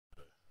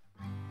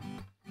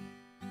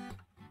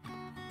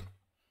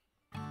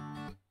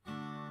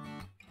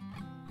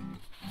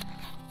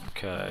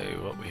Okay,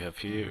 what we have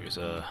here is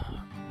a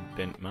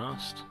bent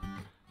mast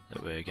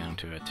that we're going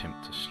to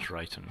attempt to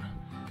straighten.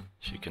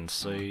 As you can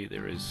see,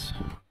 there is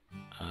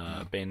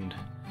a bend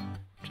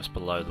just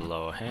below the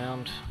lower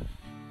hound,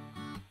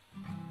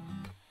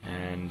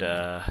 and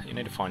you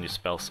need to find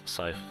yourself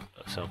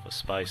a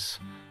space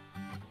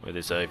where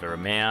there's either a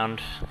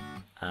mound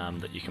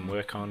that you can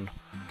work on.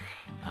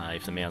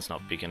 If the mound's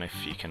not big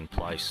enough, you can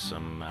place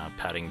some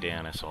padding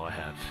down, as I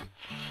have.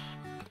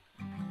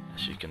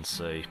 As you can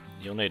see,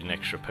 you'll need an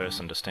extra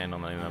person to stand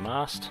on the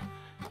mast.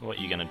 What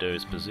you're going to do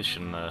is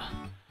position the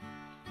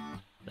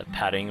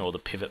padding or the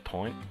pivot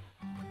point.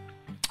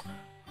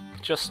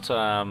 Just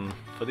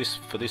for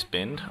this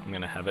bend, I'm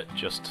going to have it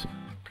just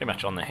pretty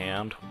much on the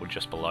hound or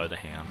just below the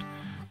hound.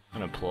 I'm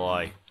going to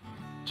apply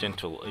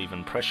gentle,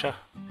 even pressure.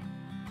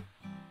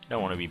 You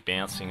don't want to be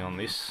bouncing on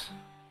this.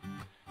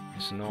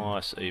 It's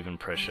nice, even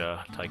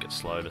pressure. Take it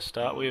slow to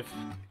start with,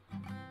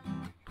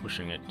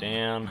 pushing it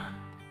down.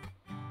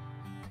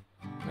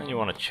 Then you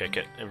want to check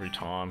it every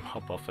time,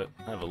 hop off it,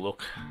 have a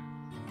look,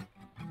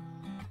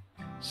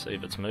 see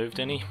if it's moved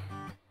any.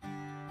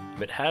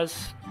 If it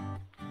has,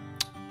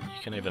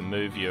 you can either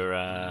move your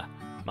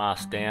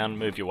mast down,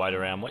 move your weight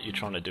around. What you're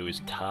trying to do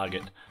is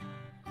target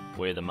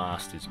where the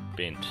mast is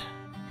bent.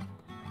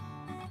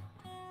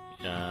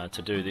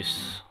 To do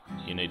this,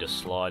 you need to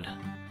slide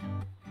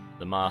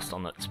the mast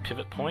on its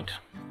pivot point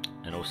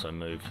and also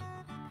move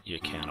your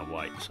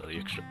counterweight, so the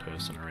extra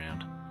person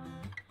around.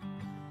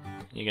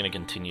 You're going to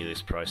continue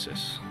this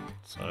process.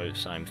 So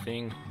same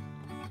thing,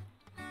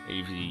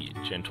 easy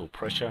gentle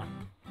pressure,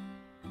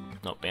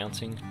 not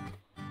bouncing,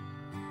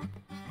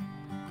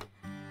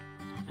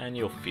 and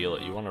you'll feel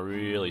it. You want to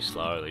really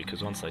slowly,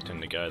 because once they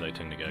tend to go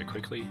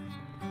quickly.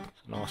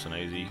 So nice and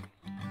easy.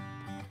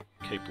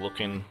 Keep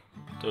looking,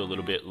 do a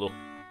little bit, look,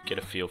 get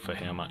a feel for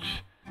how much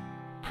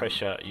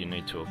pressure you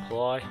need to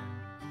apply,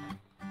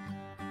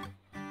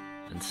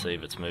 and see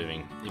if it's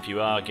moving. If you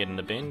are getting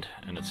the bend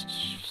and it's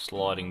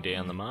sliding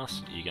down the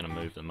mast, you're going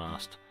to move the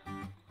mast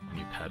on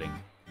your padding.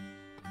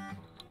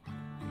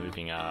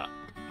 Moving a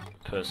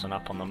person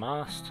up on the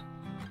mast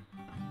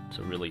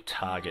to really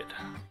target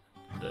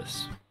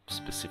this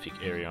specific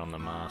area on the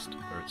mast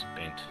where it's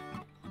bent.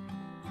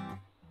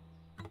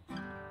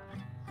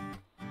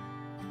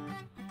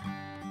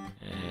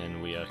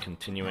 And we are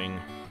continuing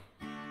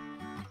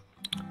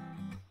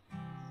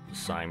the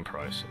same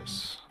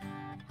process.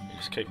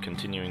 Just keep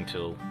continuing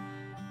till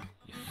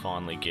you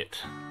finally get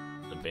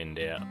the bend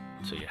out,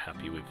 so you're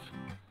happy with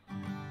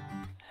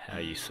how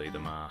you see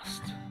the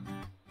mast.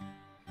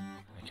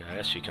 Okay,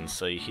 as you can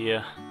see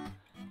here,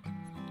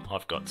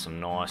 I've got some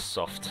nice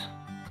soft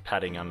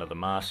padding under the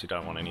mast. You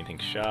don't want anything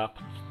sharp.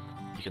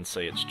 You can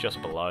see it's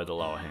just below the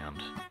lower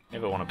hound.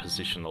 Never want to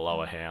position the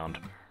lower hound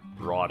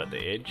right at the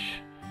edge,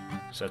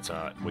 because that's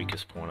our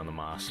weakest point on the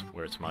mast,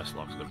 where it's most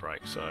likely to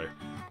break. So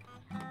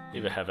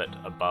either have it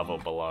above or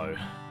below.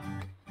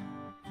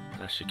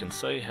 As you can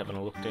see, having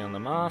a look down the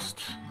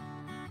mast,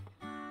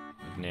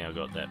 we've now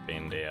got that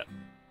bend out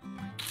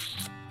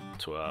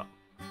to our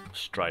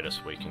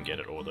straightest we can get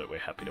it, or that we're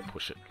happy to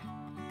push it.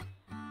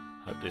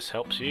 Hope this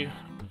helps you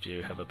if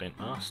you have a bent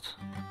mast,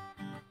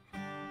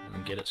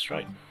 and get it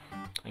straight.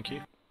 Thank you.